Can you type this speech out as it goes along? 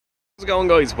How's it going,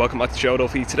 guys? Welcome back to the show,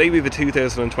 Duffy. Today we have a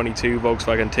 2022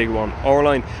 Volkswagen Tiguan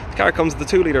R-Line. The car comes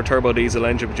with a 2-litre turbo diesel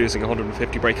engine producing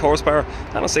 150 brake horsepower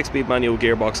and a 6-speed manual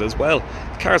gearbox as well.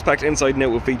 The car is packed inside and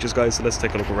out with features, guys, so let's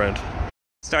take a look around.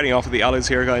 Starting off with the alloys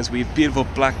here, guys, we have beautiful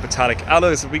black metallic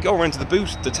alloys. If we go around to the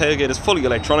boot, the tailgate is fully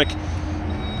electronic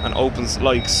and opens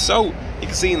like so. You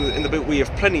can see in the boot we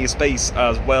have plenty of space,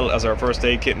 as well as our first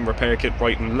aid kit and repair kit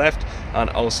right and left,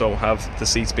 and also have the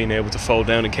seats being able to fold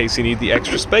down in case you need the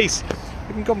extra space.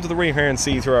 We can come to the rear here and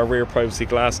see through our rear privacy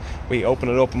glass. We open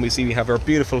it up and we see we have our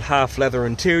beautiful half leather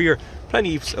interior,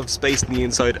 plenty of space on the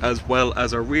inside, as well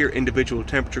as our rear individual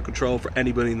temperature control for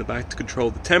anybody in the back to control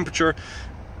the temperature.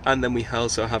 And then we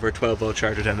also have our 12-volt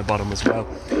charger down the bottom as well.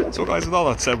 So guys, with all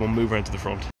that said, we'll move around to the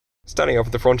front. Starting off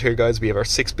at the front here, guys, we have our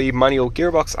 6-speed manual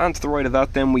gearbox, and to the right of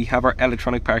that then we have our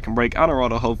electronic park and brake and our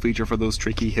auto hold feature for those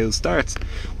tricky hill starts.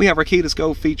 We have our keyless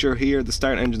go feature here, the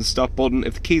start engine stop button.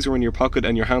 If the keys are in your pocket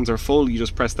and your hands are full, you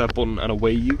just press that button and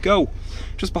away you go.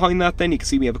 Just behind that then you can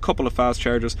see we have a couple of fast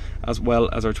chargers, as well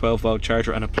as our 12-volt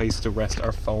charger and a place to rest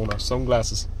our phone or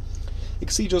sunglasses. You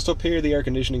can see just up here the air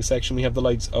conditioning section, we have the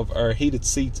lights of our heated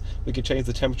seats. We can change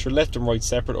the temperature left and right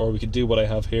separate, or we could do what I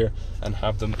have here and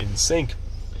have them in sync.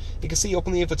 You can see up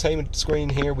on the infotainment screen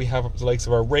here we have the likes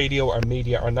of our radio, our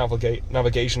media, our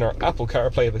navigation, our Apple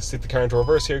CarPlay. If I stick the car into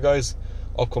reverse here, guys,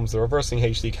 up comes the reversing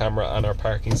HD camera and our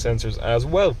parking sensors as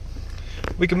well.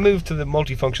 We can move to the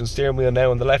multifunction steering wheel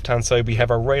now. On the left hand side we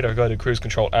have our radar guided cruise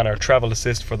control and our travel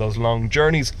assist for those long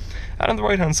journeys, and on the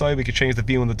right hand side we can change the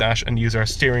view on the dash and use our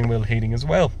steering wheel heating as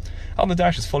well. On the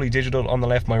dash is fully digital, on the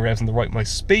left my revs, on the right my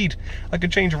speed. I can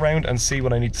change around and see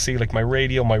what I need to see, like my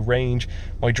radio, my range,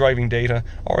 my driving data,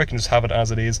 or I can just have it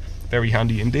as it is. Very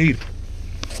handy indeed.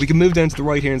 We can move down to the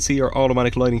right here and see our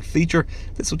automatic lighting feature.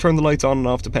 This will turn the lights on and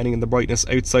off depending on the brightness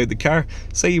outside the car.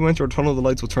 Say you enter a tunnel, the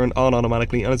lights will turn on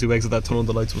automatically, and as you exit that tunnel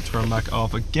the lights will turn back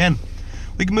off again.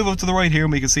 We can move up to the right here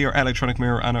and we can see our electronic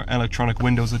mirror and our electronic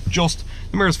windows adjust.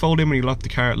 The mirrors fold in when you lock the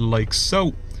car like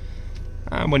so.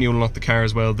 And when you unlock the car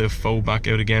as well, they fold back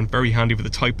out again. Very handy for the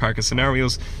tight parking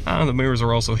scenarios, and the mirrors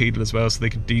are also heated as well, so they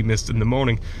can demist in the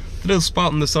morning. The little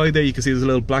spot on the side there, you can see there's a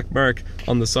little black mark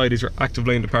on the side, is your active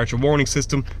lane departure warning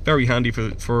system. Very handy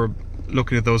for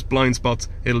looking at those blind spots.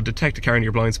 It'll detect a car in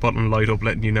your blind spot and light up,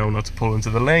 letting you know not to pull into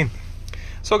the lane.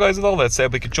 So guys, with all that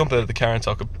said, we could jump out of the car and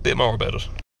talk a bit more about it.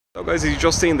 So guys, as you've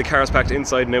just seen, the car is packed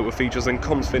inside and out with features and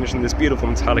comes finished in this beautiful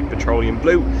metallic petroleum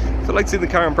blue. If you'd like to see the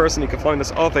car in person, you can find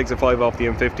us off exit 5 off the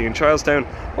M50 in Charlestown,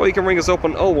 or you can ring us up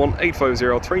on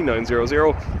 01850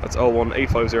 3900. That's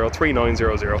 01850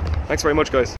 3900. Thanks very much, guys.